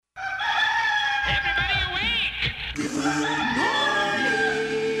Good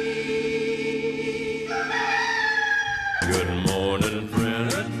morning, friend.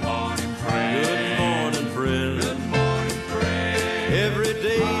 Good morning, friend. Good morning, friend. Good morning, friend. Every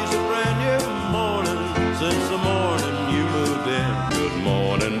day's a brand new morning since the morning you moved in. Good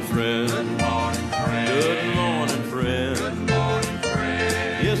morning, friend. Good morning, friend. Good morning, friend. Good morning,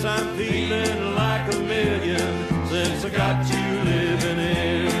 friend. Yes, I'm feeling like a million since I got you living in.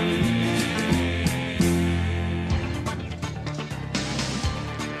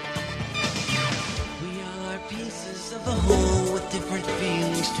 Of the whole with different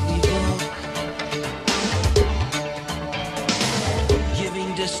feelings to evoke,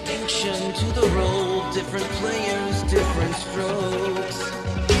 giving distinction to the role, different players, different strokes.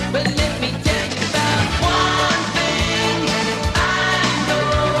 But let me tell you about one thing I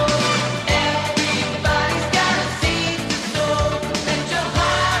know. Everybody's got a seed to sow. Let your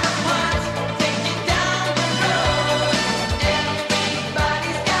heart of hearts take you down the road.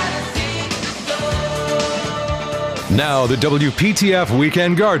 Everybody's got a seed to sow. Now, the WPTF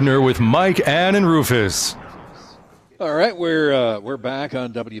Weekend Gardener with Mike, Ann, and Rufus. All right, we're back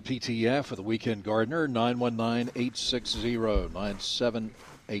on WPTF for the Weekend Gardener,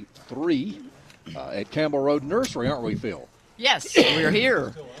 919-860-9783 at Campbell Road Nursery, aren't we, Phil? Yes, we're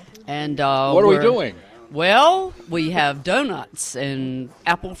here. And what are we doing? Well, we have donuts and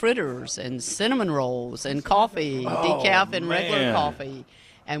apple fritters and cinnamon rolls and coffee, decaf and regular coffee.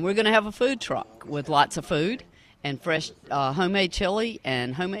 And we're going to have a food truck with lots of food and fresh homemade chili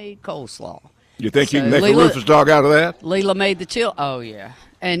and homemade coleslaw. You think you can make a Rufus dog out of that? Leela made the chili. Oh, yeah.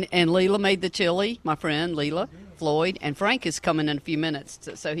 And Leela made the chili, my friend Leela, Floyd. And Frank is coming in a few minutes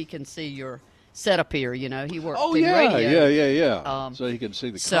so he can see your setup here. You know, he worked in radio. Yeah. So he can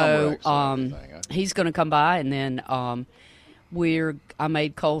see the camera. So he's going to come by, and then I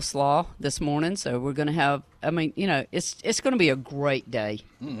made coleslaw this morning, so we're going to have, it's going to be a great day.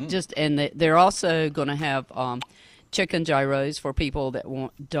 Mm-hmm. And they're also going to have chicken gyros for people that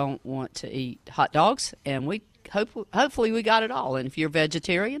don't want to eat hot dogs, and hopefully we got it all. And if you're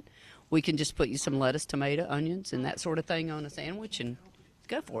vegetarian, we can just put you some lettuce, tomato, onions, and that sort of thing on a sandwich, and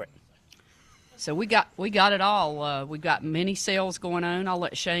go for it. So we got it all. We've got many sales going on. I'll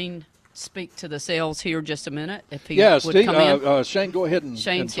let Shane speak to the sales here just a minute if he would Steve, come in. Shane, go ahead and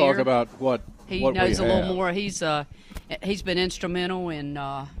talk about what he knows a little more. He's been instrumental in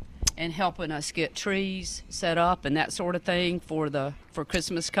helping us get trees set up and that sort of thing for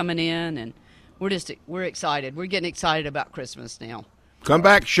Christmas coming in, and we're excited. We're getting excited about Christmas now. Come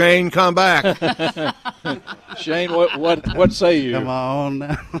back, Shane. Come back. Shane, what say you? Come on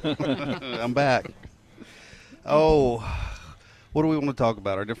now. I'm back. Oh, what do we want to talk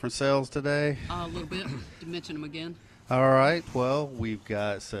about? Our different sales today? A little bit. To mention them again. All right. Well, we've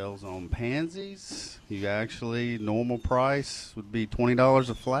got sales on pansies. You actually, normal price would be $20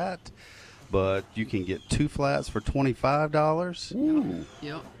 a flat, but you can get 2 flats for $25. Ooh.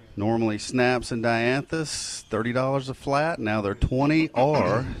 Yep. Normally, snaps and dianthus, $30 a flat. Now they're $20,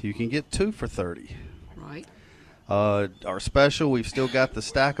 or you can get 2 for $30. Right. Our special, we've still got the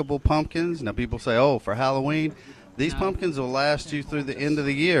stackable pumpkins. Now people say, oh, for Halloween, these pumpkins will last you through the end of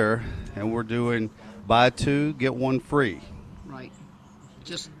the year, and we're doing buy 2, get 1 free. Right.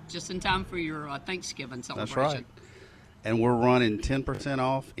 Just in time for your Thanksgiving celebration. That's right. And we're running 10%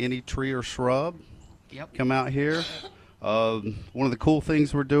 off any tree or shrub. Yep. Come out here. One of the cool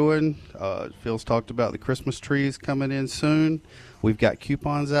things we're doing, Phil's talked about the Christmas trees coming in soon. We've got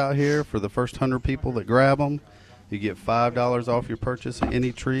coupons out here for the first 100 people that grab them. You get $5 off your purchase of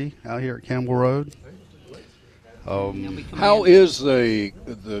any tree out here at Campbell Road. How is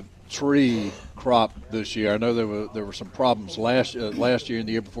the tree crop this year? I know there were some problems last year and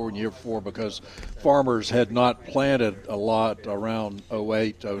the year before and the year before because farmers had not planted a lot around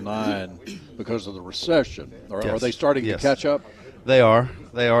 08, 09 because of the recession. Are they starting to catch up? They are.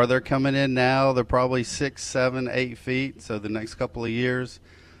 They're coming in now. They're probably 6, 7, 8 feet. So the next couple of years,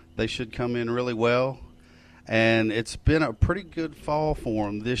 they should come in really well. And it's been a pretty good fall for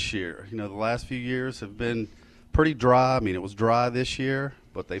them this year. You know, the last few years have been pretty dry. I mean, it was dry this year,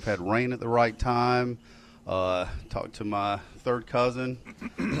 but they've had rain at the right time. Talked to my third cousin,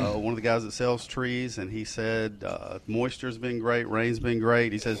 one of the guys that sells trees, and he said moisture's been great, rain's been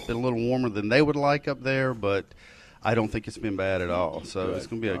great. He says it's been a little warmer than they would like up there, but I don't think it's been bad at all. So it's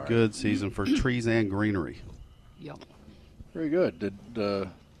going to be a good season for trees and greenery. Yep. Very good.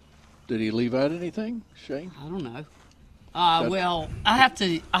 Did he leave out anything, Shane? I don't know. Well, I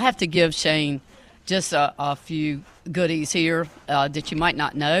have to give Shane just a few goodies here that you might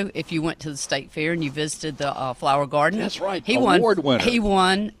not know if you went to the state fair and you visited the flower garden. That's right. He Award won. winner. He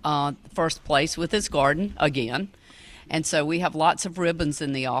won first place with his garden again. And so we have lots of ribbons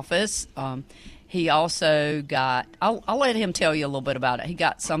in the office. He also got, I'll let him tell you a little bit about it. He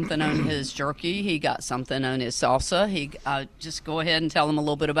got something on his jerky. He got something on his salsa. Just go ahead and tell him a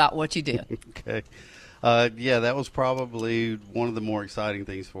little bit about what you did. Okay. Yeah, that was probably one of the more exciting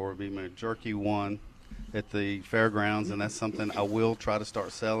things for me. My jerky won at the fairgrounds, and that's something I will try to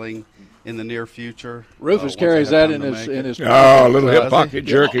start selling in the near future. Rufus once I carries have that time in to make his it. Oh, a little hip pocket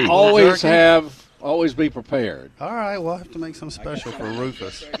jerky. Always be prepared. All right, we'll have to make some special for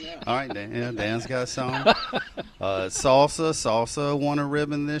Rufus. All right, Dan. Yeah, Dan's got some. Salsa won a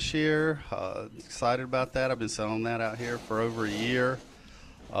ribbon this year. Excited about that. I've been selling that out here for over a year.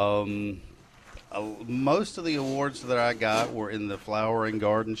 Most of the awards that I got were in the flower and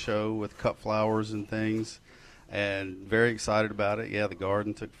garden show with cut flowers and things, and very excited about it. Yeah, the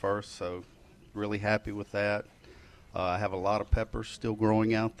garden took first, so really happy with that. I have a lot of peppers still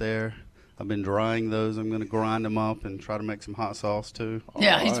growing out there. I've been drying those. I'm going to grind them up and try to make some hot sauce too.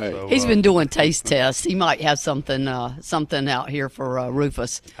 Yeah, he's been doing taste tests. He might have something out here for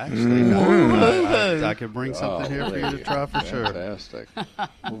Rufus. Actually, I could bring something here for you to try for sure. Fantastic.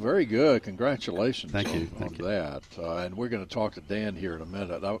 Well, very good. Congratulations Thank you. on that. And we're going to talk to Dan here in a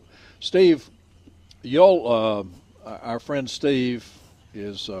minute. Now, Steve, our friend Steve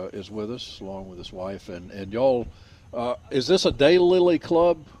is with us along with his wife, and y'all. Is this a Daylily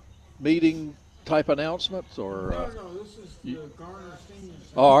Club meeting type announcement, or? No, this is the Garner Senior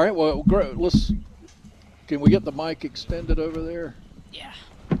Center. All right. Well, great. Can we get the mic extended over there? Yeah.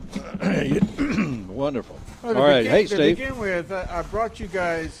 Wonderful. Well, All right. Hey, to Steve. begin with, I brought you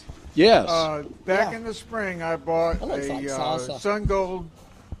guys. Yes. Back in the spring, I bought That looks like a salsa. Sun Gold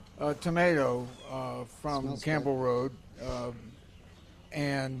tomato from Campbell Road,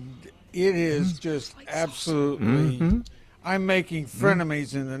 and it is just absolutely. I'm making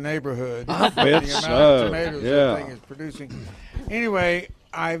frenemies in the neighborhood. I for bet the amount so. of tomatoes Yeah. that thing is producing. Anyway,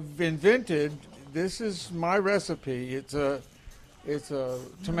 I've invented. This is my recipe. It's a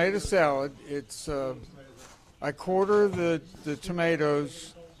tomato salad. It's I quarter the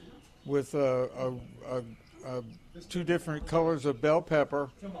tomatoes with two different colors of bell pepper,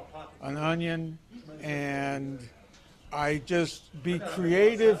 an onion, and I just be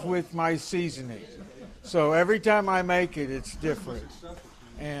creative with my seasoning. So every time I make it, it's different.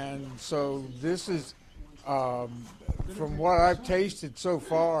 And so this is, from what I've tasted so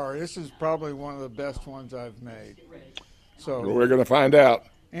far, this is probably one of the best ones I've made. So We're going to find out.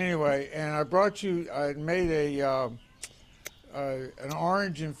 anyway, and I brought you. I made an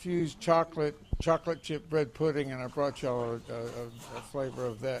orange-infused chocolate chip bread pudding, and I brought y'all a flavor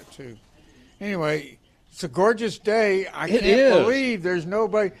of that too. Anyway, it's a gorgeous day. I It can't is. believe there's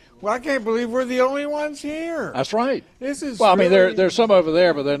nobody. Well, I can't believe we're the only ones here. That's right. This is. Well, I mean, really, there's some over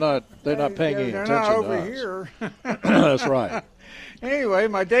there, but they're not paying any they're attention not over to us. here. That's right. Anyway,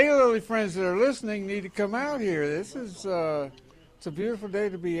 my Daylily friends that are listening need to come out here. This is. It's a beautiful day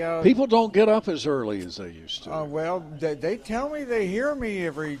to be out. People don't get up as early as they used to. Well, they tell me they hear me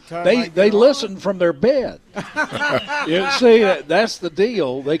every time. I They get they on. listen from their bed. You see, that's the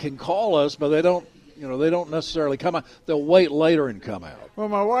deal. They can call us, but they don't. They don't necessarily come out. They'll wait later and come out. Well,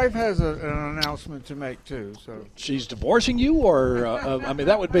 my wife has an announcement to make too. So She's divorcing you, or I mean,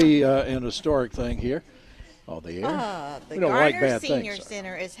 that would be an historic thing here. Oh, the air. The We don't like Garner bad Senior things.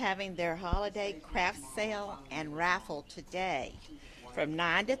 Center is having their holiday craft sale and raffle today from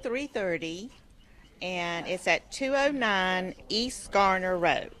 9 to 3:30, and it's at 209 East Garner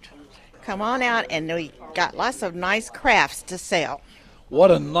Road. Come on out, and we got lots of nice crafts to sell. What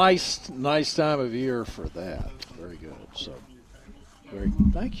a nice time of year for that. Very good. So,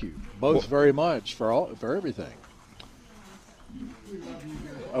 thank you both very much for everything.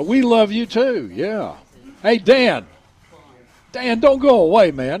 We love you too. Yeah. Hey, Dan. Dan, don't go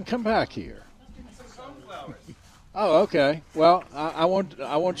away, man. Come back here. Oh, okay. Well, I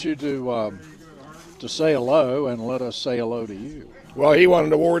want you to say hello and let us say hello to you. Well, he won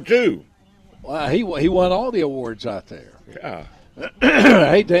an award too. Well, he won all the awards out there. Yeah.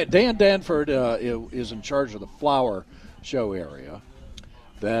 Hey, Dan Danford is in charge of the flower show area.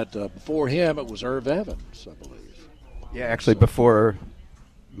 That before him, it was Irv Evans, I believe. Yeah, actually, before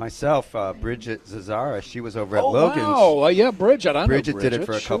myself, Bridget Zazara, she was over at Logan's. Oh, wow. Yeah, Bridget. I know Bridget did it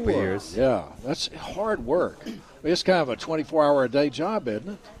for a couple sure. years. Yeah, that's hard work. It's kind of a 24-hour-a-day job, isn't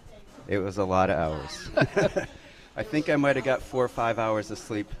it? It was a lot of hours. I think I might have got 4 or 5 hours of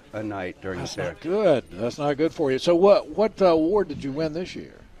sleep a night during That's the fair. not good. That's not good for you. So what award did you win this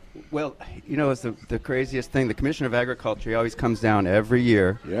year? Well, it's the craziest thing. The Commissioner of Agriculture, he always comes down every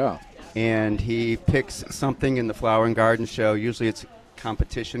year. Yeah. And he picks something in the flower and garden show. Usually it's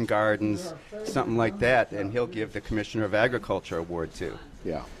competition gardens, something like that, and he'll give the Commissioner of Agriculture award to.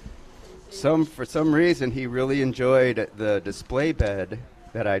 Yeah. For some reason, he really enjoyed the display bed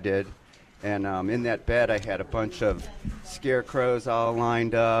that I did. And in that bed, I had a bunch of scarecrows all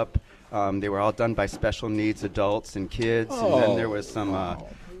lined up. They were all done by special needs adults and kids. And then there was some,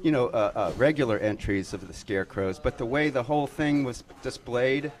 regular entries of the scarecrows. But the way the whole thing was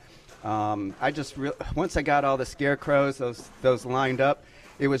displayed, once I got all the scarecrows, those lined up,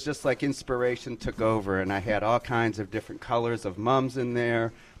 it was just like inspiration took over. And I had all kinds of different colors of mums in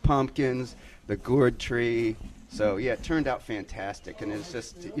there, pumpkins, the gourd tree. So, yeah, it turned out fantastic. And it's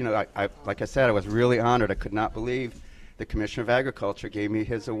just, I like I said, I was really honored. I could not believe the Commissioner of Agriculture gave me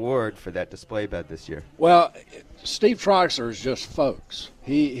his award for that display bed this year. Well, Steve Troxler is just folks.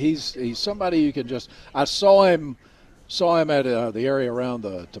 He's somebody you can just. I saw him at the area around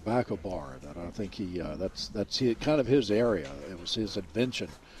the tobacco bar. That I think that's kind of his area. It was his invention,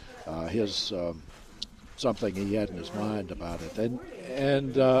 something he had in his mind about it,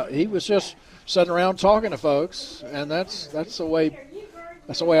 and he was just sitting around talking to folks, and that's the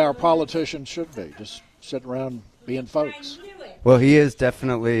way our politicians should be, just sitting around being folks. Well, he is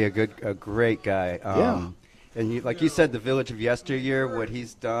definitely a great guy. Yeah. And like you said, the Village of Yesteryear, what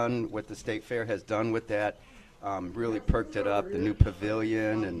he's done, what the State Fair has done with that, really perked it up. The new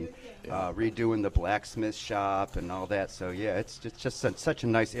pavilion and redoing the blacksmith shop and all that. So yeah, it's just such a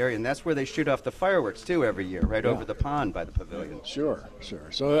nice area, and that's where they shoot off the fireworks too every year, right over the pond by the pavilion. Sure.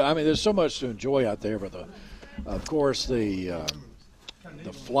 So I mean, there's so much to enjoy out there. But of course, the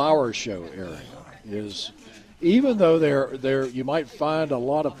flower show area is, even though there you might find a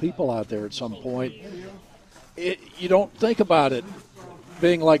lot of people out there at some point, you don't think about it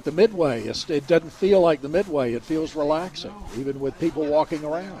being like the Midway. It doesn't feel like the Midway. It feels relaxing, even with people walking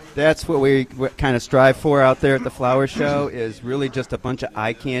around. That's what we kind of strive for out there at the flower show, is really just a bunch of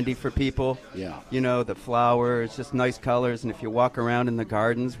eye candy for people. Yeah. The flowers, just nice colors. And if you walk around in the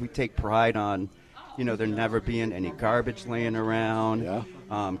gardens, we take pride on, there never being any garbage laying around.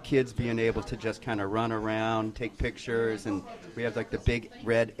 Yeah. Kids being able to just kind of run around, take pictures, and we have like the big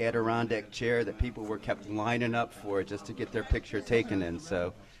red Adirondack chair that people were kept lining up for just to get their picture taken in.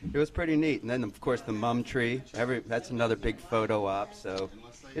 So it was pretty neat. And then, of course, the mum tree. That's another big photo op. So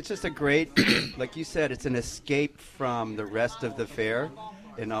it's just a great, like you said, it's an escape from the rest of the fair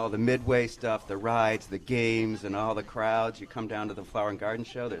and all the Midway stuff, the rides, the games, and all the crowds. You come down to the Flower and Garden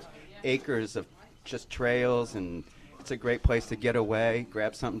Show. There's acres of just trails, and it's a great place to get away,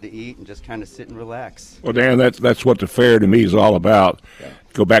 grab something to eat, and just kind of sit and relax. Well, Dan, that's what the fair to me is all about. Yeah.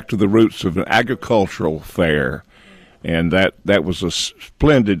 Go back to the roots of an agricultural fair, and that was a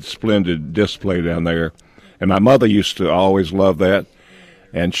splendid display down there. And my mother used to always love that,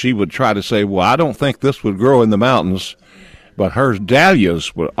 and she would try to say, well, I don't think this would grow in the mountains, but her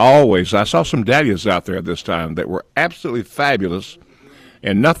dahlias would always. I saw some dahlias out there this time that were absolutely fabulous.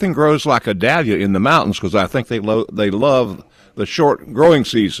 And nothing grows like a dahlia in the mountains, because I think they love the short growing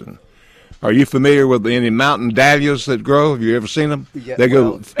season. Are you familiar with any mountain dahlias that grow? Have you ever seen them? Yeah, they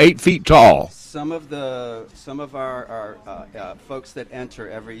go 8 feet tall. Some of our folks that enter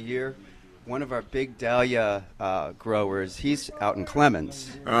every year, one of our big dahlia growers, he's out in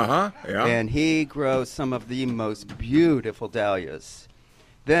Clemens. Yeah. And he grows some of the most beautiful dahlias.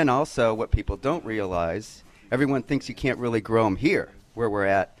 Then also, what people don't realize, everyone thinks you can't really grow them here, where we're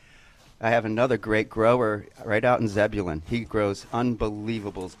at. I have another great grower right out in Zebulon. He grows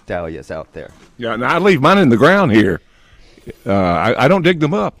unbelievable dahlias out there. Yeah, and I leave mine in the ground here. I don't dig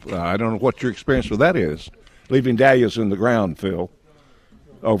them up. I don't know what your experience with that is, leaving dahlias in the ground, Phil,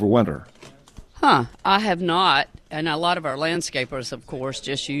 over winter. I have not. And a lot of our landscapers, of course,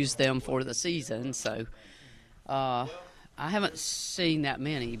 just use them for the season. So I haven't seen that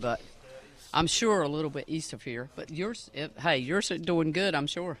many, but I'm sure a little bit east of here. But yours are doing good, I'm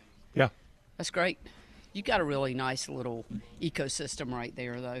sure. Yeah. That's great. You got a really nice little ecosystem right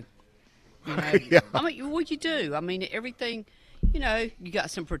there, though. You know, Yeah. I mean, what you do. I mean, everything, you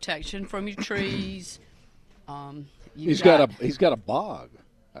got some protection from your trees. He's got a bog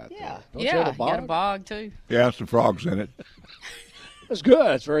out there. Yeah, Don't you have a you bog? got a bog, too. Yeah, some frogs in it. That's good.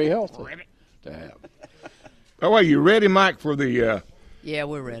 That's very healthy to have. Oh, are you ready, Mike, for the... Yeah,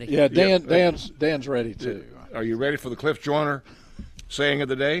 we're ready. Yeah, Dan's ready, too. Are you ready for the Cliff Joyner saying of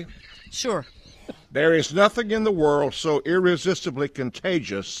the day? Sure. There is nothing in the world so irresistibly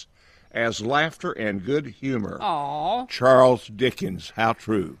contagious as laughter and good humor. Aw. Charles Dickens. How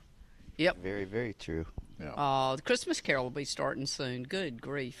true. Yep. Very, very true. Yeah. The Christmas Carol will be starting soon. Good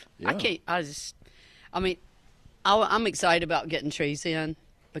grief. Yeah. I'm excited about getting trees in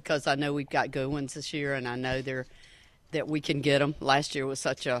because I know we've got good ones this year, and I know that we can get them. Last year was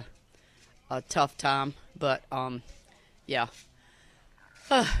such a tough time, but yeah.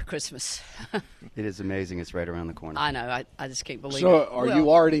 Christmas. It is amazing. It's right around the corner. I know. I just can't believe it. So, are you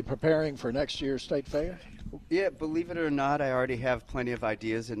already preparing for next year's state fair? Yeah, believe it or not, I already have plenty of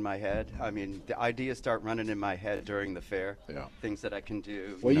ideas in my head. I mean, the ideas start running in my head during the fair. Yeah. Things that I can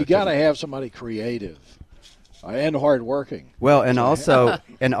do. Well, you got to have somebody creative and hardworking. Well, and also,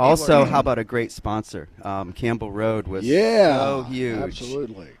 how about a great sponsor? Campbell Road was so huge.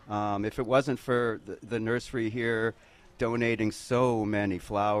 Absolutely. If it wasn't for the nursery here donating so many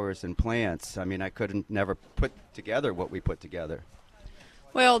flowers and plants, I mean, I couldn't never put together what we put together.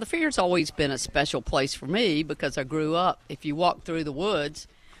 Well, the fair's always been a special place for me because I grew up, if you walk through the woods,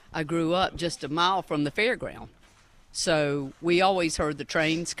 I grew up just a mile from the fairground. So we always heard the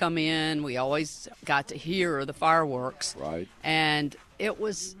trains come in. We always got to hear the fireworks. Right. And it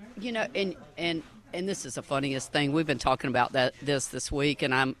was, you know, and this is the funniest thing. We've been talking about this week,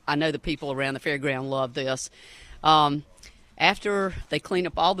 and I know the people around the fairground love this. After they clean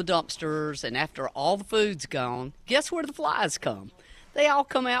up all the dumpsters and after all the food's gone, guess where the flies come? They all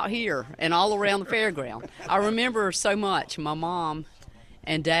come out here and all around the fairground. I remember so much my mom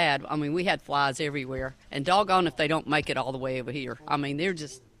and Dad, I mean, we had flies everywhere. And doggone if they don't make it all the way over here. I mean, they're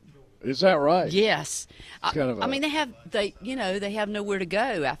just... Is that right? Yes. I mean, they have nowhere to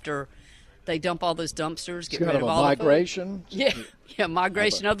go after they dump all those dumpsters, get rid of a all migration? the food. Yeah,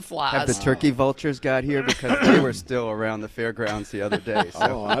 migration of the flies. Have the turkey vultures got here? Because they were still around the fairgrounds the other day. So.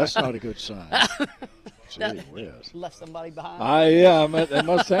 Oh, that's not a good sign. Gee whiz. Left somebody behind. They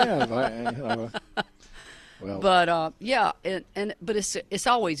must have. Well, but but it's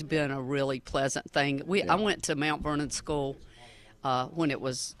always been a really pleasant thing. I went to Mount Vernon School when it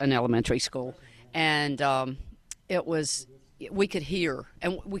was an elementary school, and we could hear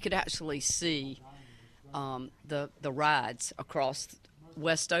and we could actually see the rides across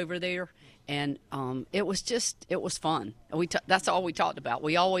west over there. And it was fun. And that's all we talked about.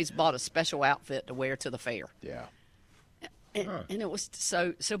 We always bought a special outfit to wear to the fair. Yeah. And it was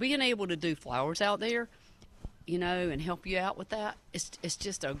so being able to do flowers out there, you know, and help you out with that. It's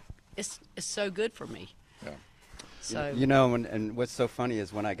just it's so good for me. Yeah. So you know, and what's so funny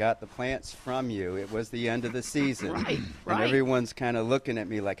is when I got the plants from you, it was the end of the season, right? And everyone's kind of looking at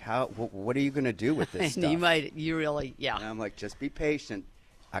me like, what are you going to do with this stuff? You really. And I'm like, just be patient.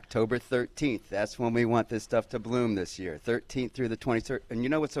 October 13th, that's when we want this stuff to bloom this year. 13th through the 23rd. And you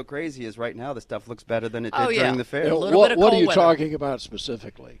know what's so crazy is right now the stuff looks better than it did during the fair. What are you talking about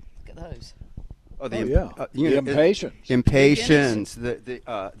specifically? Look at those. The impatiens. Impatiens,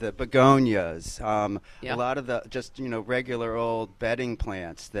 the begonias, a lot of the just, you know, regular old bedding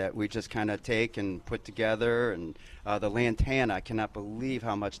plants that we just kind of take and put together. And the lantana, I cannot believe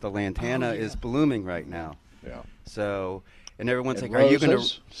how much the lantana is blooming right now. Yeah. So... And everyone's like, roses, are you going to...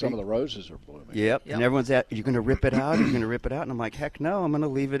 Some of the roses are blooming. Yep. And everyone's at, are you going to rip it out? Are you going to rip it out? And I'm like, heck no, I'm going to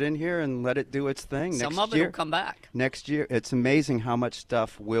leave it in here and let it do its thing. Some of it will come back. Next year, it's amazing how much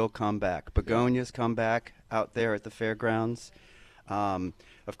stuff will come back. Begonias come back out there at the fairgrounds.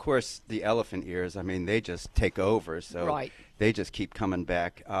 Of course, the elephant ears, I mean, they just take over. So they just keep coming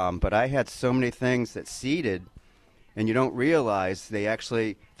back. But I had so many things that seeded. And you don't realize they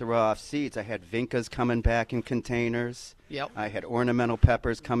actually throw off seeds. I had vincas coming back in containers. Yep. I had ornamental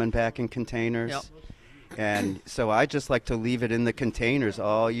peppers coming back in containers. Yep. And so I just like to leave it in the containers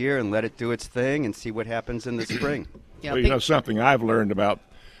all year and let it do its thing and see what happens in the spring. Well, you know something I've learned about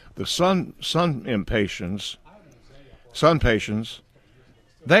the sun patients,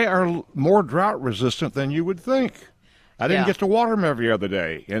 they are more drought resistant than you would think. I didn't get to water them every other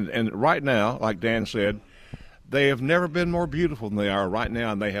day. And right now, like Dan said, they have never been more beautiful than they are right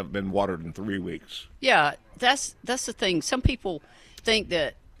now, and they have been watered in 3 weeks. Yeah, that's the thing. Some people think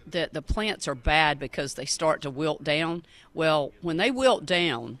that the plants are bad because they start to wilt down. Well, when they wilt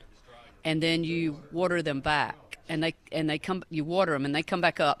down, and then you water them back, and they come, you water them and they come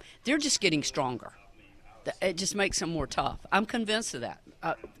back up, they're just getting stronger. It just makes them more tough. I'm convinced of that.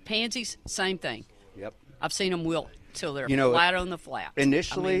 Pansies, same thing. Yep. I've seen them wilt till they're flat on the flat.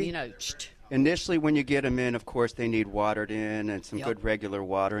 Initially, Initially, when you get them in, of course, they need watered in and some good regular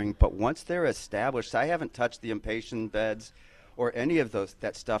watering. But once they're established, I haven't touched the impatient beds or any of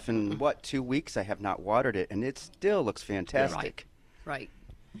that stuff in, 2 weeks I have not watered it, and it still looks fantastic. Right.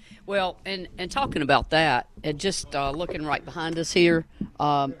 Well, and talking about that, and just looking right behind us here,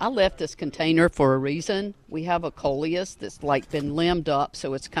 I left this container for a reason. We have a coleus that's like been limbed up,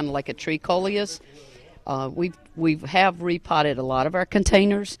 so it's kind of like a tree coleus. We have repotted a lot of our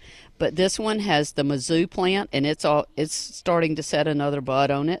containers, but this one has the Mizzou plant, and it's starting to set another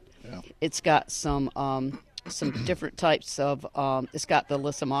bud on it. Yeah. It's got some some different types of. It's got the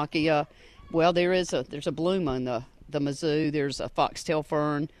Lysimachia. Well, there's a bloom on the Mizzou. There's a foxtail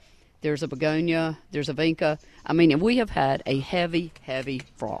fern. There's a begonia. There's a vinca. I mean, and we have had a heavy, heavy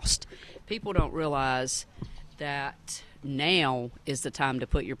frost. People don't realize that now is the time to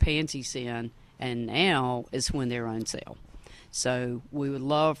put your pansies in, and now is when they're on sale. So we would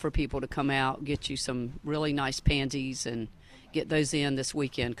love for people to come out, get you some really nice pansies, and get those in this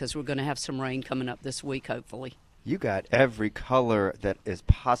weekend because we're going to have some rain coming up this week, hopefully. You got every color that is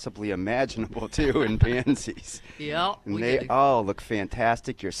possibly imaginable, too, in pansies. Yeah, and they do. all look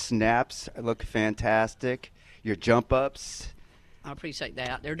fantastic. Your snaps look fantastic. Your jump-ups. I appreciate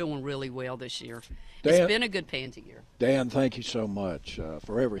that. They're doing really well this year. Dan, it's been a good pansy year. Dan, thank you so much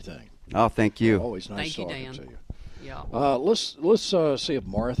for everything. Oh, thank you. Always nice thank talking you, Dan. to you. Yeah. Let's see if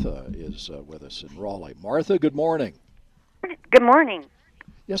Martha is with us in Raleigh. Martha, good morning. Good morning.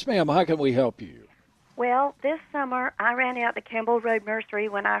 Yes, ma'am. How can we help you? Well, this summer I ran out to Campbell Road Nursery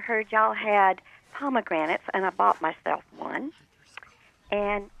when I heard y'all had pomegranates, and I bought myself one.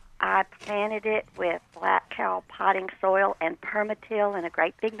 And I planted it with black cow potting soil and permatil in a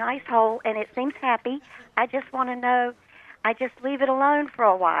great big nice hole, and it seems happy. I just want to know, I just leave it alone for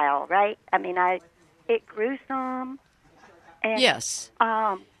a while, right? I mean, it grew some. And, yes.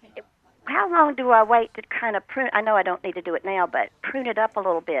 How long do I wait to kind of prune? I know I don't need to do it now, but prune it up a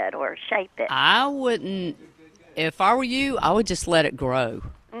little bit or shape it. I wouldn't. If I were you, I would just let it grow.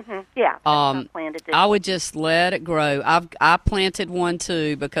 Mm-hmm. Yeah. That's what I plan to do. I would just let it grow. I planted one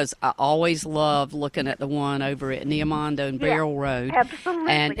too because I always love looking at the one over at Neomondo and Barrel Road.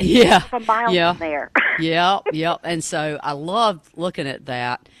 Absolutely. And For miles from there. yeah. And so I loved looking at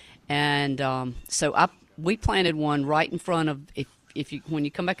that. And so we planted one right in front of when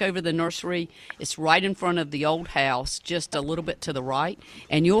you come back over the nursery, it's right in front of the old house, just a little bit to the right,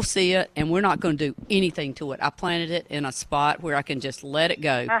 and you'll see it, and we're not going to do anything to it. I planted it in a spot where I can just let it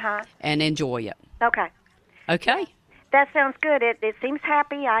go and enjoy it. Okay. Okay? That sounds good. It seems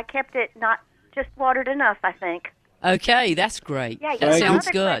happy. I kept it not just watered enough, I think. Okay, that's great. Yeah, that sounds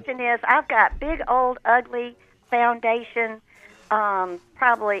good. Another question is, I've got big, old, ugly foundation,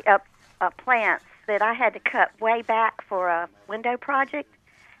 probably plants that I had to cut way back for a window project,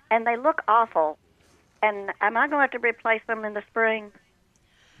 and they look awful. And am I going to have to replace them in the spring?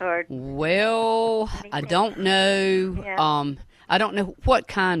 Or well, I don't know. Yeah. I don't know what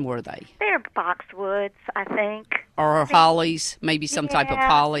kind were they. They're boxwoods, I think. Or hollies, maybe some type of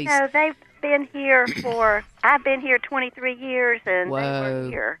hollies. No, they've been here I've been here 23 years, and they were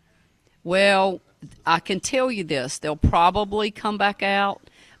here. Well, I can tell you this: they'll probably come back out.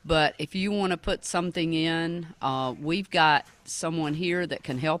 But if you want to put something in, we've got someone here that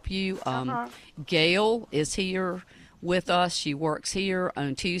can help you. Gail is here with us. She works here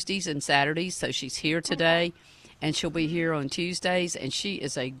on Tuesdays and Saturdays, so she's here today, and she'll be here on Tuesdays. And she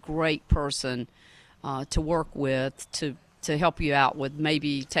is a great person to work with to help you out with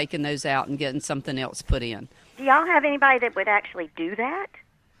maybe taking those out and getting something else put in. Do y'all have anybody that would actually do that?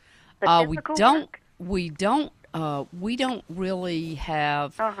 We don't really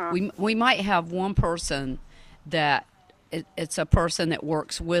have. We might have one person that it's a person that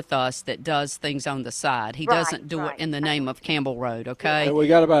works with us that does things on the side. He doesn't do it in the name of Campbell Road. Okay. Yeah, we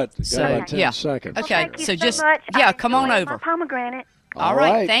got about 10 seconds. Okay, Thank you so just much. come on over. My pomegranate. All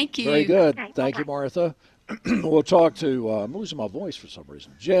right. Thank you. Very good. Okay, Thank you, Martha. We'll talk to, I'm losing my voice for some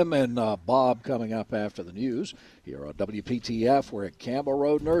reason, Jim and Bob coming up after the news here on WPTF. We're at Campbell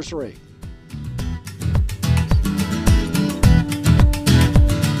Road Nursery.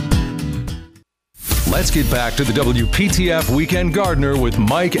 Let's get back to the WPTF Weekend Gardener with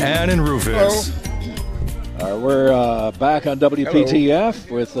Mike, Ann, and Rufus. We're back on WPTF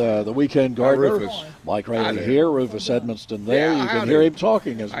with the Weekend Gardener. Rufus. Mike Rayleigh here, Rufus Edmonston there. Yeah, you can hear him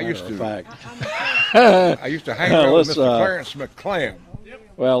talking, as a matter of fact. I used to hang out with Mr. Clarence McClam.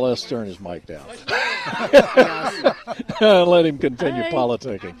 Well, let's turn his mic down. Let him continue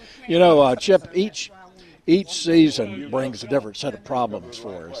politicking. You know, Chip, each season brings a different set of problems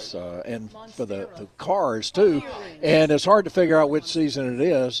for us, and for the cars, too. And it's hard to figure out which season it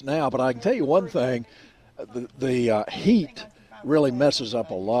is now, but I can tell you one thing. The heat really messes up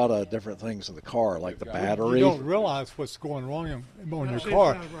a lot of different things in the car, like the battery. You don't realize what's going wrong on your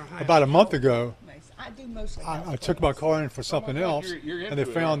car. About a month ago, I took my car in for something else, and they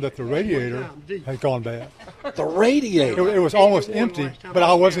found that the radiator had gone bad. The radiator? It was almost empty, but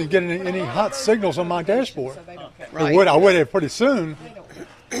I wasn't getting any hot signals on my dashboard. I would have pretty soon,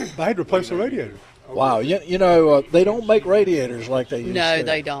 but I had to replace the radiator. Wow, you know they don't make radiators like they used to. No,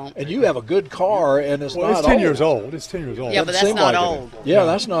 they don't. And you have a good car, and it's not It's 10 old. years old. It's 10 years old. Yeah, but that's not old. Yeah,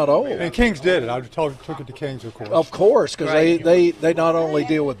 that's not old. And Kings did it. I took it to Kings, of course. Of course, because Right. they not only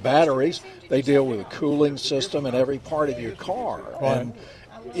deal with batteries, they deal with a cooling system in every part of your car. Right. And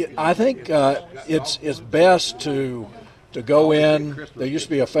I think it's best to go in. There used to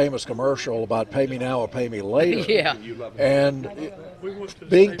be a famous commercial about pay me now or pay me later. Yeah. And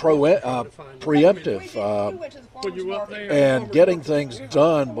being preemptive and getting things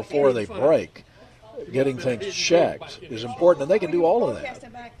done before they break, getting things checked is important, and they can do all of that.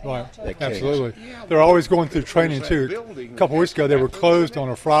 Right, Kings. absolutely. They're always going through training, too. A couple weeks ago, they were closed on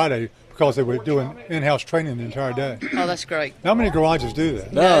a Friday because they were doing in-house training the entire day. Oh, that's great. Not many garages do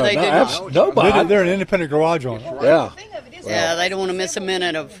that. No, they do not. Nobody. They're an independent garage owner. Yeah. Yeah, they don't want to miss a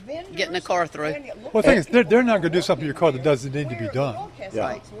minute of getting the car through. Well, the thing is, they're not going to do something to your car that doesn't need to be done.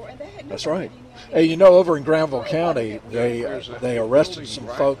 Yeah, that's right. Hey, you know, over in Granville County, they arrested some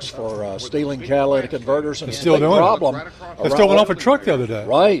folks for stealing catalytic converters, and it's a Still big doing problem. it. They stole one off a truck the other day.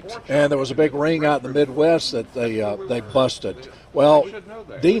 Right, and there was a big ring out in the Midwest that they busted. Well,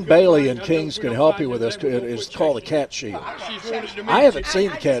 Dean Bailey and Kings can help you with this. It's called the Cat Shield. I haven't seen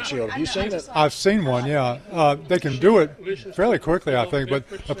the Cat Shield. Have you seen it? I've seen one, yeah. They can do it fairly quickly, I think, but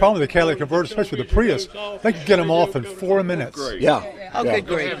the problem with the catalytic converter, especially with the Prius, they can get them off in 4 minutes. Yeah. Oh, yeah. good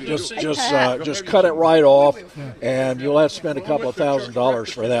grief. Just cut it right off, and you'll have to spend a couple of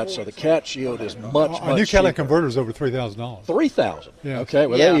 $1,000s for that. So the Cat Shield is much A new catalytic cheaper. converter is over $3,000. $3,000. Yeah. Okay,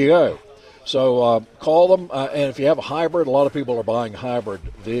 well, Yeah. there you go. So call them, and if you have a hybrid, a lot of people are buying hybrid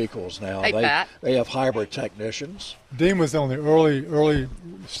vehicles now. Hey, Pat. They have hybrid technicians. Dean was on the early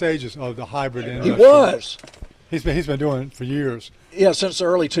stages of the hybrid He industry. was. He's been doing it for years. Yeah, since the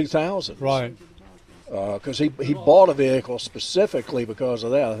early 2000s. Right. Because he bought a vehicle specifically because of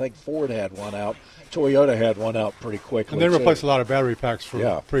that. I think Ford had one out. Toyota had one out pretty quickly. And they too. replaced a lot of battery packs for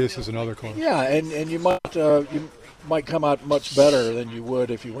Yeah. Priuses and other cars. Yeah, and you might come out much better than you would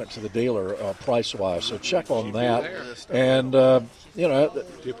if you went to the dealer price-wise. So check on that. And,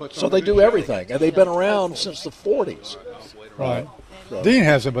 so they do everything. And they've been around since the 40s. Right. Dean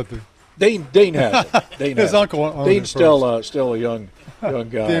has it, but Dean has it. Dean his has uncle it. owned Dean's it first. still a young guy.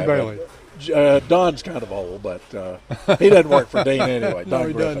 Dean Bailey. Don's kind of old, but he doesn't work for Dean anyway. No, Don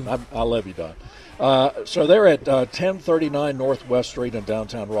he Griffin. doesn't. I love you, Don. So they're at 1039 Northwest Street in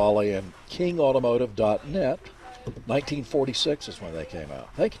downtown Raleigh, and kingautomotive.net. 1946 is when they came out.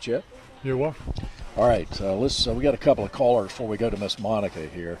 Thank you, Chip. You're welcome. All right, we got a couple of callers before we go to Miss Monica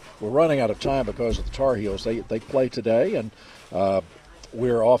here. We're running out of time because of the Tar Heels. They play today, and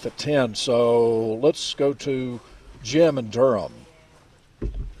we're off at 10. So let's go to Jim in Durham.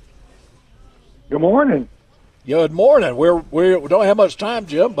 Good morning. Good morning. We don't have much time,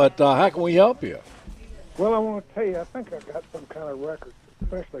 Jim, but how can we help you? Well, I want to tell you, I think I got some kind of record,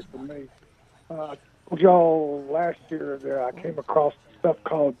 especially for me. I told y'all last year that I came across stuff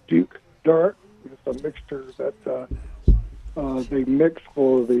called Duke Dirt. It's a mixture that they mix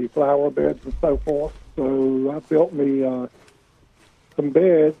for the flower beds and so forth. So I built me some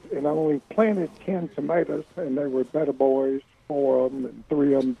beds, and I only planted 10 tomatoes, and they were Better Boys, 4 of them, and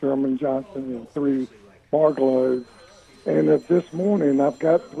 3 of them German Johnson, and 3 Margalows. And this morning, I've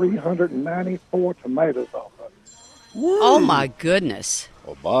got 394 tomatoes off of it. Oh, my goodness.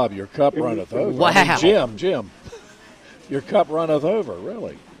 Well, Bob, your cup runneth over. Wow. I mean, Jim, your cup runneth over,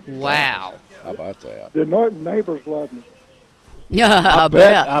 really. Wow. How about that? The neighbors love me. Yeah, I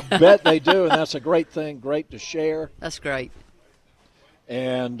bet they do, and that's a great thing, great to share. That's great.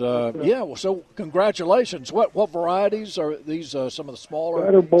 And, well, so congratulations. What varieties are these, some of the smaller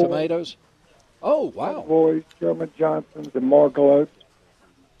Better Boy. tomatoes? Oh, wow. Better Boys, German Johnsons, and Margalows.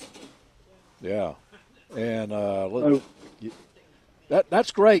 Yeah. And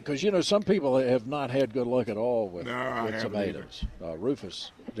that's great because, some people have not had good luck at all with tomatoes.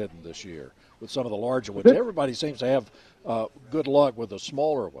 Rufus didn't this year with some of the larger ones. Everybody seems to have good luck with the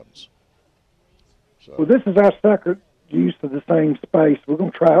smaller ones. So. Well, this is our second use of the same space. We're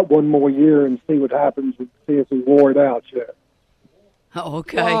going to try it one more year and see what happens and see if we wore it out yet. Oh,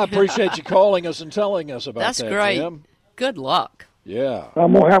 okay. Well, I appreciate you calling us and telling us about That's that, great. Jim. Good luck. Yeah.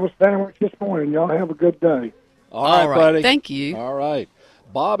 I'm going to have a sandwich this morning. Y'all have a good day. All right, buddy. Thank you. All right.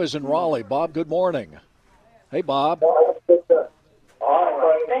 Bob is in Raleigh. Bob, good morning. Hey, Bob.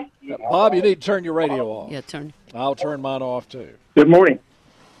 Bob, you need to turn your radio off. Yeah, turn. I'll turn mine off, too. Good morning.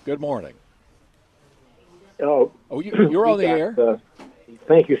 Good morning. Oh, you're on the air.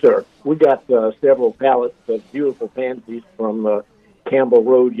 Thank you, sir. We got several pallets of beautiful pansies from Campbell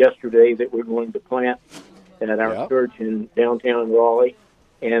Road yesterday that we're going to plant at our church in downtown Raleigh.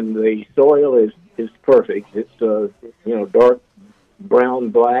 and the soil is perfect. It's dark brown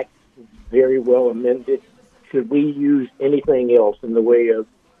black, very well amended. Should we use anything else in the way of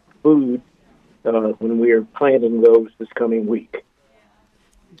food when we are planting those this coming week?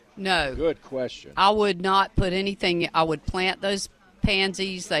 No. Good question. I would not put anything. I would plant those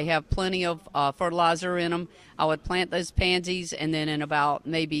pansies. They have plenty of fertilizer in them. I would plant those pansies, and then in about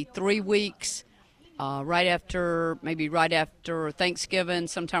maybe 3 weeks, right after Thanksgiving,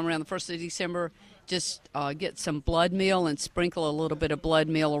 sometime around the 1st of December, just get some blood meal and sprinkle a little bit of blood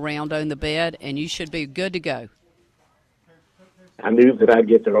meal around on the bed, and you should be good to go. I knew that I'd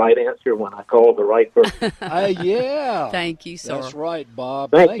get the right answer when I called the right person. Yeah. Thank you, sir. That's right, Bob.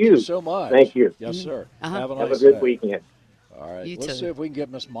 Thank you so much. Thank you. Yes, sir. Uh-huh. Have a good day. weekend. All right. You Let's too. see if we can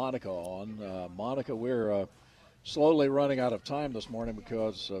get Miss Monica on. Monica, we're slowly running out of time this morning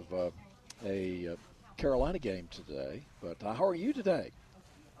because of a Carolina game today. But how are you today?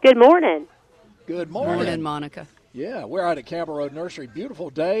 Good morning. Good morning. Morning, Monica. Yeah, we're out at Campbell Road Nursery. Beautiful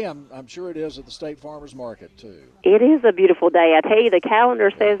day. I'm sure it is at the State Farmers Market, too. It is a beautiful day. I tell you, the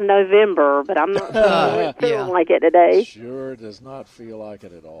calendar says November, but I'm not sure it's feeling like it today. Sure does not feel like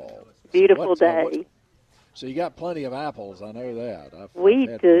it at all. Beautiful day. So you got plenty of apples. I know that. We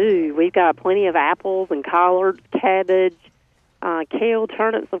do. We've got plenty of apples and collards, cabbage, kale,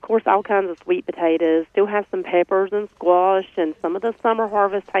 turnips, of course, all kinds of sweet potatoes. Still have some peppers and squash and some of the summer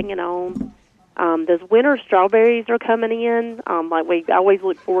harvest hanging on. Those winter strawberries are coming in, like we always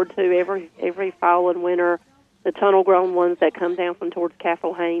look forward to every fall and winter. The tunnel-grown ones that come down from towards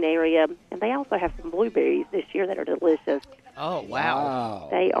Castle Hayne area. And they also have some blueberries this year that are delicious. Oh, wow.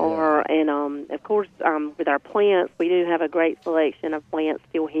 They are. And, of course, with our plants, we do have a great selection of plants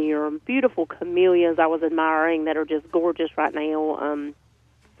still here. Beautiful camellias I was admiring that are just gorgeous right now.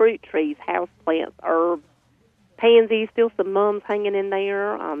 Fruit trees, house plants, herbs, pansies, still some mums hanging in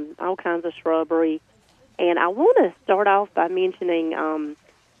there, all kinds of shrubbery. And I want to start off by mentioning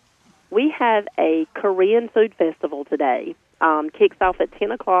we have a Korean food festival today. Kicks off at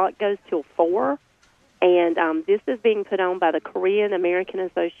 10 o'clock, goes till 4. And this is being put on by the Korean American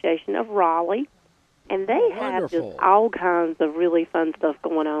Association of Raleigh. And they have just all kinds of really fun stuff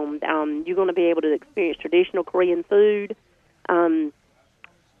going on. You're going to be able to experience traditional Korean food.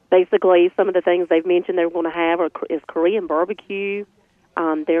 Basically, some of the things they've mentioned they're going to have is Korean barbecue.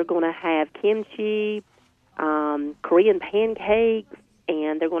 They're going to have kimchi, Korean pancakes,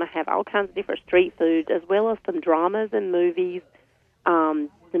 and they're going to have all kinds of different street foods, as well as some dramas and movies, some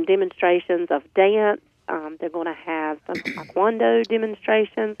demonstrations of dance. They're going to have some taekwondo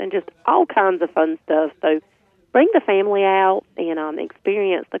demonstrations and just all kinds of fun stuff. So bring the family out and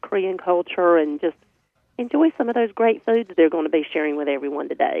experience the Korean culture and just enjoy some of those great foods they're going to be sharing with everyone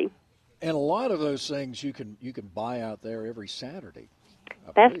today. And a lot of those things you can buy out there every Saturday.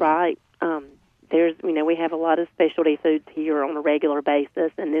 That's right. There's we have a lot of specialty foods here on a regular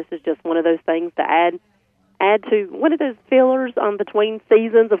basis, and this is just one of those things to add to one of those fillers between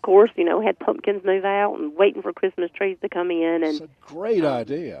seasons. Of course, had pumpkins move out and waiting for Christmas trees to come in. And it's a great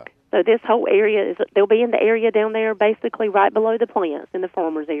idea. So this whole area they'll be in the area down there, basically right below the plants in the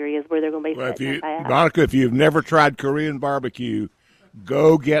farmers' areas where they're going to be setting up. Monica, if you've never tried Korean barbecue,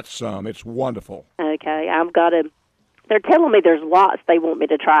 go get some. It's wonderful. Okay, I've got to. They're telling me there's lots they want me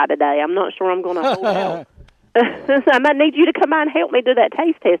to try today. I'm not sure I'm going to hold out. So I might need you to come by and help me do that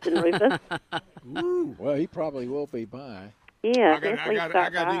taste testing, Rufus. Ooh, well, he probably will be by. Yeah, I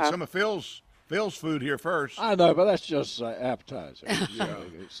got to eat some of Phil's food here first. I know, but that's just appetizer.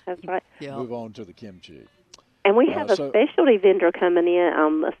 That's right. Move on to the kimchi. And we have a specialty vendor coming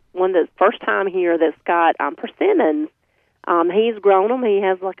in, one that's first time here that's got persimmons. He's grown them. He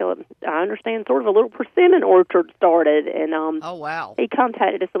has I understand, sort of a little persimmon orchard started. And oh, wow. He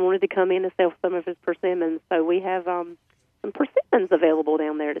contacted us and wanted to come in and sell some of his persimmons. So we have some persimmons available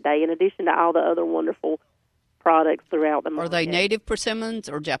down there today, in addition to all the other wonderful products throughout the market. Are they native persimmons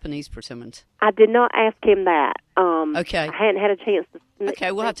or Japanese persimmons? I did not ask him that. Okay. I hadn't had a chance to.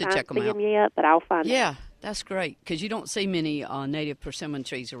 Okay, we'll have to check them out. Yet, but I'll find. Yeah, that's great because you don't see many native persimmon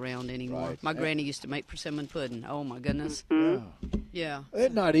trees around anymore. Right. My granny used to make persimmon pudding. Oh my goodness. Mm-hmm. Yeah. They're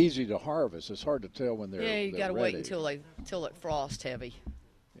not easy to harvest. It's hard to tell when they're. Yeah, you got to wait ready. until it frost heavy.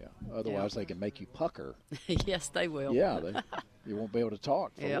 Yeah. Otherwise, they can make you pucker. Yes, they will. Yeah, you won't be able to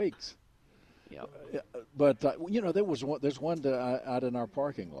talk for weeks. Yep. But there's one out in our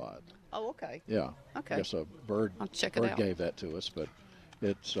parking lot. Oh, okay. Yeah. Okay. I guess a bird. I'll check it bird out. gave that to us, but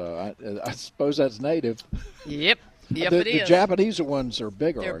it's I suppose that's native. Yep. Yep, the, it the is. Japanese ones are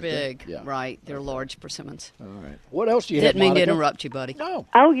bigger. They're aren't they? big, Yeah. right? They're large persimmons. All right. What else do you Didn't have, mean to Monica? interrupt you, buddy. No.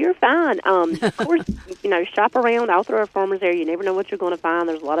 Oh, you're fine. Of course, shop around all through our farmers area. You never know what you're going to find.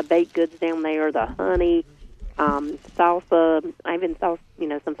 There's a lot of baked goods down there. The honey, salsa, even sauce.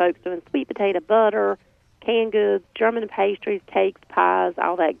 Some folks doing sweet potato butter, canned goods, German pastries, cakes, pies.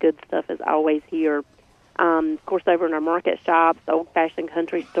 All that good stuff is always here. Of course, over in our market shops, the old-fashioned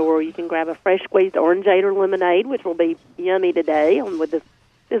country store, you can grab a fresh squeezed orangeade or lemonade, which will be yummy today with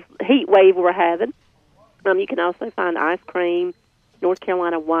this heat wave we're having. You can also find ice cream, North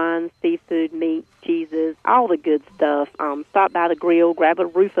Carolina wines, seafood, meat, cheeses, all the good stuff. Stop by the grill, grab a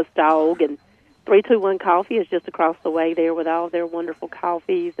Rufus dog, and 321 Coffee is just across the way there with all their wonderful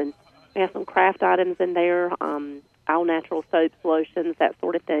coffees, and we have some craft items in there, all natural soaps, lotions, that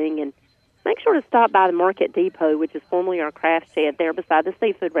sort of thing. And make sure to stop by the Market Depot, which is formerly our craft shed there beside the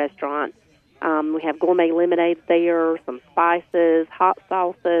seafood restaurant. We have gourmet lemonades there, some spices, hot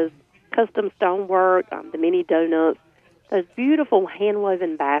sauces, custom stonework, the mini donuts, those beautiful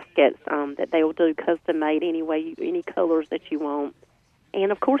hand-woven baskets that they will do custom-made any colors that you want.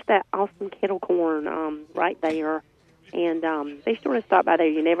 And, of course, that awesome kettle corn right there. And be sure to stop by there.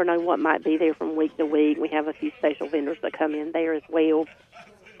 You never know what might be there from week to week. We have a few special vendors that come in there as well.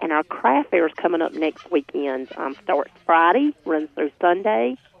 And our craft fair is coming up next weekend. Starts Friday, runs through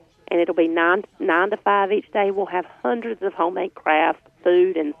Sunday, and it'll be 9 to 5 each day. We'll have hundreds of homemade crafts,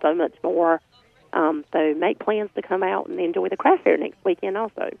 food, and so much more. So make plans to come out and enjoy the craft fair next weekend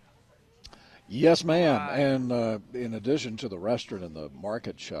also. Yes, ma'am. And in addition to the restaurant and the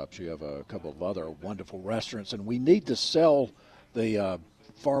market shops, you have a couple of other wonderful restaurants. And we need to sell the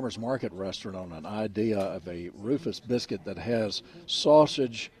farmers market restaurant on an idea of a Rufus biscuit that has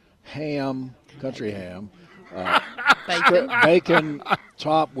sausage, ham, country ham, bacon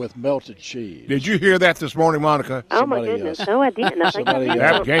topped with melted cheese. Did you hear that this morning, Monica? Oh, my goodness. No, I didn't. I think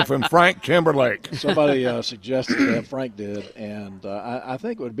that came from Frank Timberlake. Somebody suggested that, Frank did, and I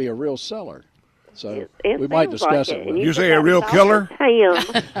think it would be a real seller. So we might discuss it. With you say a real killer?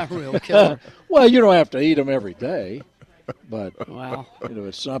 A real killer. Well, you don't have to eat them every day, but wow,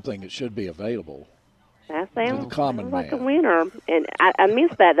 it's something that should be available. That sounds like a man. winner. And I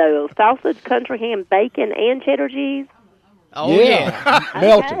missed that, though. Sausage, country ham, bacon, and cheddar cheese. Oh,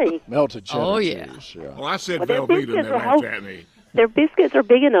 yeah. Melted cheddar Oh, yeah. cheese. Yeah. Well, I said Well, Velveeta and biscuits they are laughed at me. Their biscuits are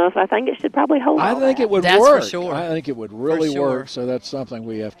big enough. I think it should probably hold I all think that. it would That's work. for sure. I think it would really sure. work. So that's something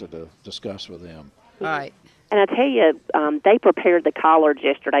we have to discuss with them. All right. And I tell you, they prepared the collards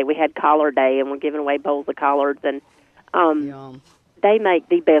yesterday. We had collard day, and we're giving away bowls of collards. And they make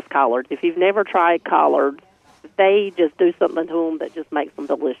the best collards. If you've never tried collards, they just do something to them that just makes them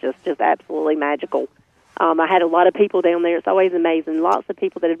delicious, just absolutely magical. I had a lot of people down there. It's always amazing. Lots of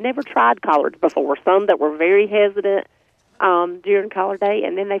people that have never tried collards before. Some that were very hesitant during collard day,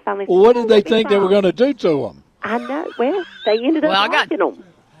 and then they finally said, Well, what did they let me think try they were them." going to do to them? I know. Well, they ended up liking them.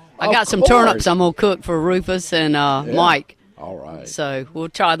 I got some turnips I'm going to cook for Rufus and Mike. All right. So we'll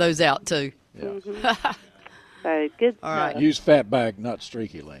try those out, too. So good. All right. Use fat bag, not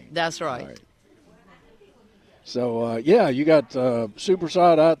streaky lean. That's right. So, you got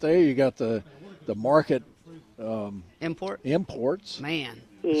Superside out there. You got the market imports. Man.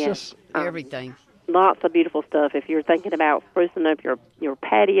 It's Yeah. just everything. Lots of beautiful stuff. If you're thinking about sprucing up your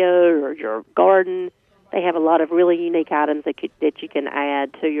patio or your garden, they have a lot of really unique items that you can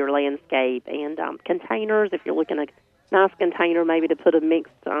add to your landscape. And containers, if you're looking at a nice container maybe to put a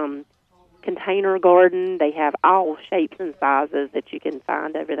mixed container garden, they have all shapes and sizes that you can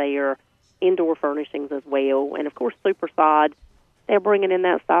find over there. Indoor furnishings as well. And, of course, Super Sod, they're bringing in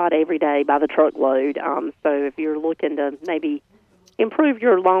that sod every day by the truckload. So if you're looking to maybe improve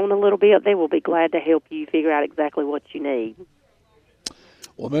your lawn a little bit, they will be glad to help you figure out exactly what you need.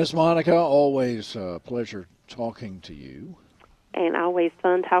 Well, Miss Monica, always a pleasure talking to you. And always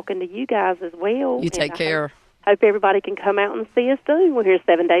fun talking to you guys as well. You take care. Hope everybody can come out and see us soon. We're here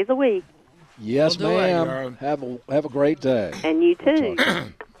 7 days a week. Yes, We'll do it. ma'am. Have a great day. And you too.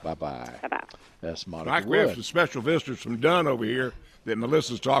 Bye-bye. Bye-bye. That's Monica Like we have Wood. some special visitors from Dunn over here that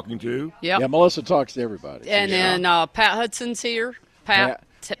Melissa's talking to. Yep. Yeah, Melissa talks to everybody. And then Pat Hudson's here.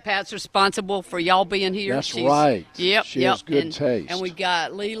 Pat's responsible for y'all being here. That's right. Yep. She yep. has good and, taste. And we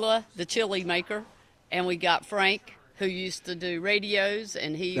got Leela, the chili maker, and we got Frank, who used to do radios,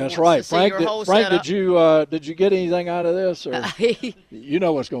 and he That's wants right. to see Frank, your whole Frank, setup. did you get anything out of this? Or you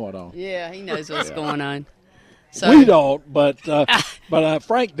know what's going on. Yeah, he knows what's going on. So, We don't, but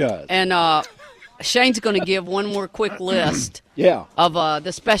Frank does. And Shane's going to give one more quick list Yeah. of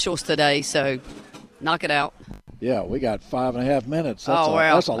the specials today, so knock it out. Yeah, we got 5.5 minutes. That's Oh,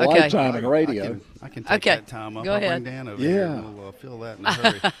 wow. That's a Okay. lifetime in radio. I can take Okay. that time off. Go I'll ahead. bring Dan over Yeah. here. And we'll fill that in a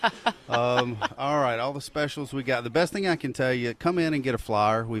hurry. All right, all the specials we got. The best thing I can tell you, come in and get a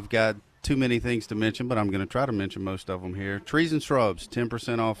flyer. We've got too many things to mention, but I'm going to try to mention most of them here. Trees and shrubs,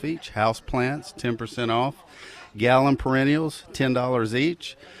 10% off each. House plants, 10% off. Gallon perennials, $10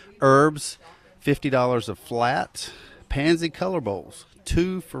 each. Herbs, $50 a flat. Pansy color bowls,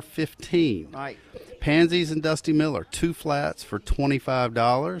 2 for $15. Right. Pansies and Dusty Miller, 2 flats for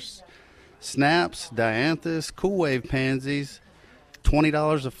 $25. Snaps, Dianthus, Cool Wave pansies,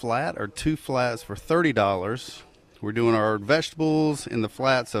 $20 a flat or 2 flats for $30. We're doing our vegetables in the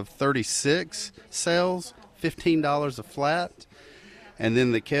flats of 36 sales, $15 a flat. And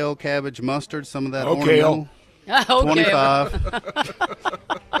then the kale, cabbage, mustard, some of that ornamental, Oh, 25.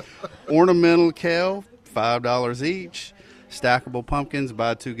 Ornamental kale, $5 each. Stackable pumpkins,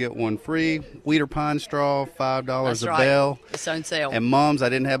 buy 2 get 1 free. Weeder pine straw, $5 That's a right. bale. It's on sale. And mums, I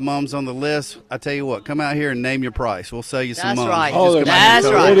didn't have mums on the list. I tell you what, come out here and name your price. We'll sell you some That's mums. right. Just come out That's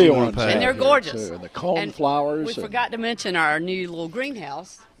and tell us right. what you Video wanna ones pay. And they're here, gorgeous. too, and the cone flowers. We and- forgot to mention our new little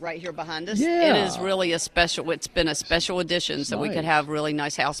greenhouse right here behind us. Yeah. It is really a special. It's been a special addition, so we could nice. have really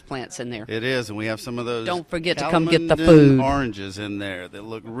nice house plants in there. It is, and we have some of those. Don't forget to come get the Calamondon food. Oranges in there that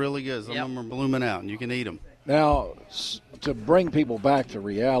look really good. Some of them are blooming out, and you can eat them. Now, to bring people back to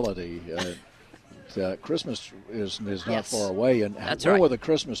reality, Christmas is not Yes. far away. And That's when right. will the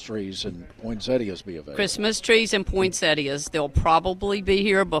Christmas trees and poinsettias be available? Christmas trees and poinsettias, they'll probably be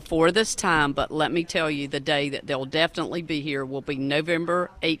here before this time, but let me tell you, the day that they'll definitely be here will be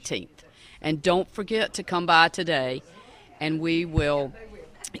November 18th. And don't forget to come by today, and we will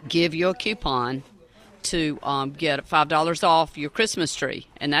give you a coupon to get $5 off your Christmas tree,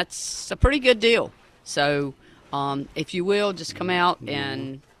 and that's a pretty good deal. So if you will, just come out,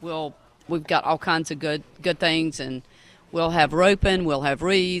 and we've got all kinds of good things, and we'll have roping, we'll have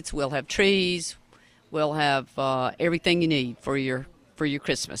wreaths, we'll have trees, we'll have everything you need for your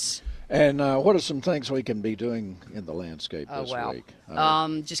Christmas. And what are some things we can be doing in the landscape this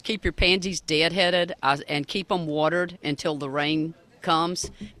week? Just keep your pansies deadheaded and keep them watered until the rain comes,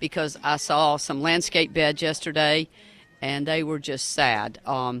 because I saw some landscape beds yesterday, and they were just sad.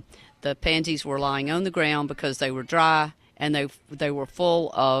 The pansies were lying on the ground because they were dry, and they were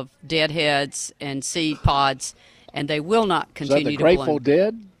full of deadheads and seed pods, and they will not Is that continue the to Grateful bloom.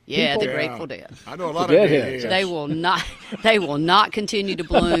 Dead? Yeah, people? the Grateful Dead. I know a lot The of deadheads. deadheads. They will not continue to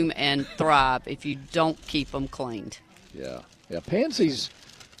bloom and thrive if you don't keep them cleaned. Yeah.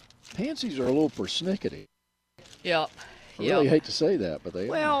 Pansies are a little persnickety. Yep. I really hate to say that, but they are.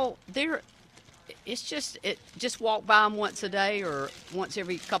 Well, it's just walk by them once a day or once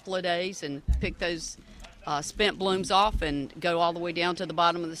every couple of days and pick those spent blooms off and go all the way down to the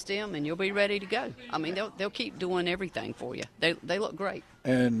bottom of the stem, and you'll be ready to go. I mean, they'll keep doing everything for you. They look great.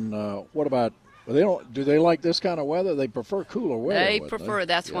 And what about? Well, do they like this kind of weather? They prefer cooler weather. They wouldn't prefer.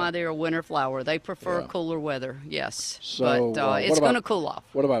 That's why they're a winter flower. They prefer cooler weather. Yes, So, but it's going to cool off.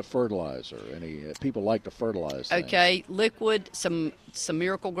 What about fertilizer? Any people like to fertilize things? Okay, liquid, some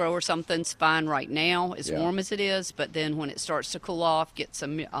Miracle Grow or something's fine right now, as warm as it is. But then when it starts to cool off, get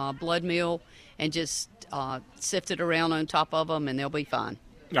some blood meal and just sift it around on top of them, and they'll be fine.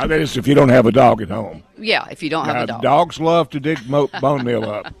 Now, that is if you don't have a dog at home. Yeah, if you don't have Now, a dog. Dogs love to dig bone meal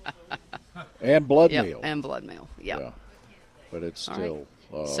up. And blood Yep, meal. and blood meal. Yep. Yeah. But it's All still.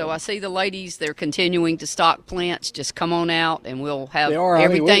 So I see the ladies, they're continuing to stock plants. Just come on out, and we'll have They are, honey.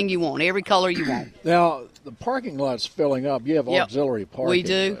 everything you want, every color you want. Now, the parking lot's filling up. You have Yep. auxiliary parking. We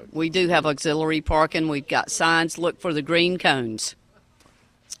do. We do have auxiliary parking. We've got signs. Look for the green cones.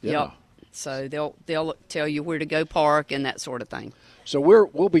 Yeah. Yep. So they'll tell you where to go park and that sort of thing. So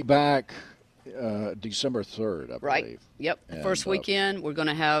we'll be back December 3rd, I Right. believe. Yep. And, First weekend, we're going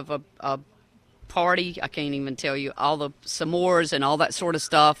to have a party. I can't even tell you all the s'mores and all that sort of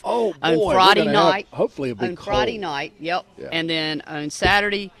stuff. Oh, on boy, we're Friday gonna have- night. hopefully it'll be on Friday cold. night. Yep. Yeah. And then on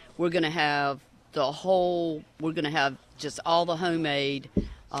Saturday, we're going to have we're going to have just all the homemade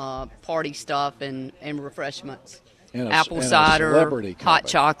party stuff and refreshments. And a- Apple and a cider, celebrity hot coming.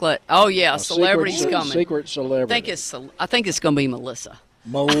 chocolate. Oh yeah, A celebrity's secret- coming. secret celebrity. I think it's going to be Melissa.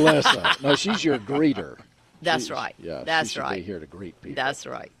 Melissa. No, she's your greeter. That's She's- right. Yeah, That's she should right. be here to greet people. That's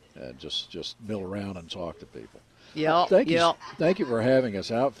right. Just mill around and talk to people. Yep. Thank you for having us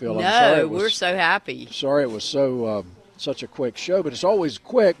out, Phil. I'm No, sorry it was, we're so happy. Sorry it was so such a quick show, but it's always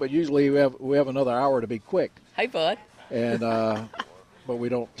quick. But usually we have another hour to be quick. Hey, bud. And but we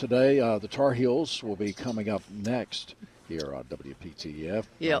don't today. The Tar Heels will be coming up next here on WPTF.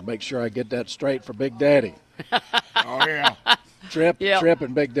 Yep. Make sure I get that straight for Big Daddy. Oh, yeah. Trip, Yep. Trip,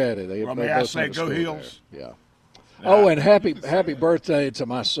 and Big Daddy. They Well, they may I both say went to go school Heels? there. Yeah. Oh, and happy birthday to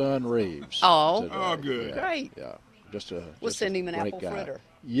my son Reeves. Oh, good. Great. Yeah, We'll send him an great apple guy. fritter.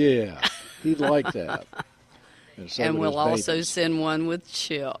 Yeah, he'd like that. so And would we'll his also babies. send one with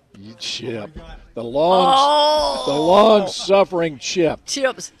Chip. Chip, the long-suffering Chip.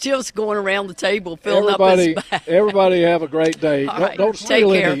 Chip's going around the table filling Everybody, up his bag. everybody have a great day. All Don't, right, don't take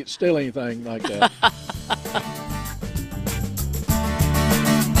care. steal anything like that.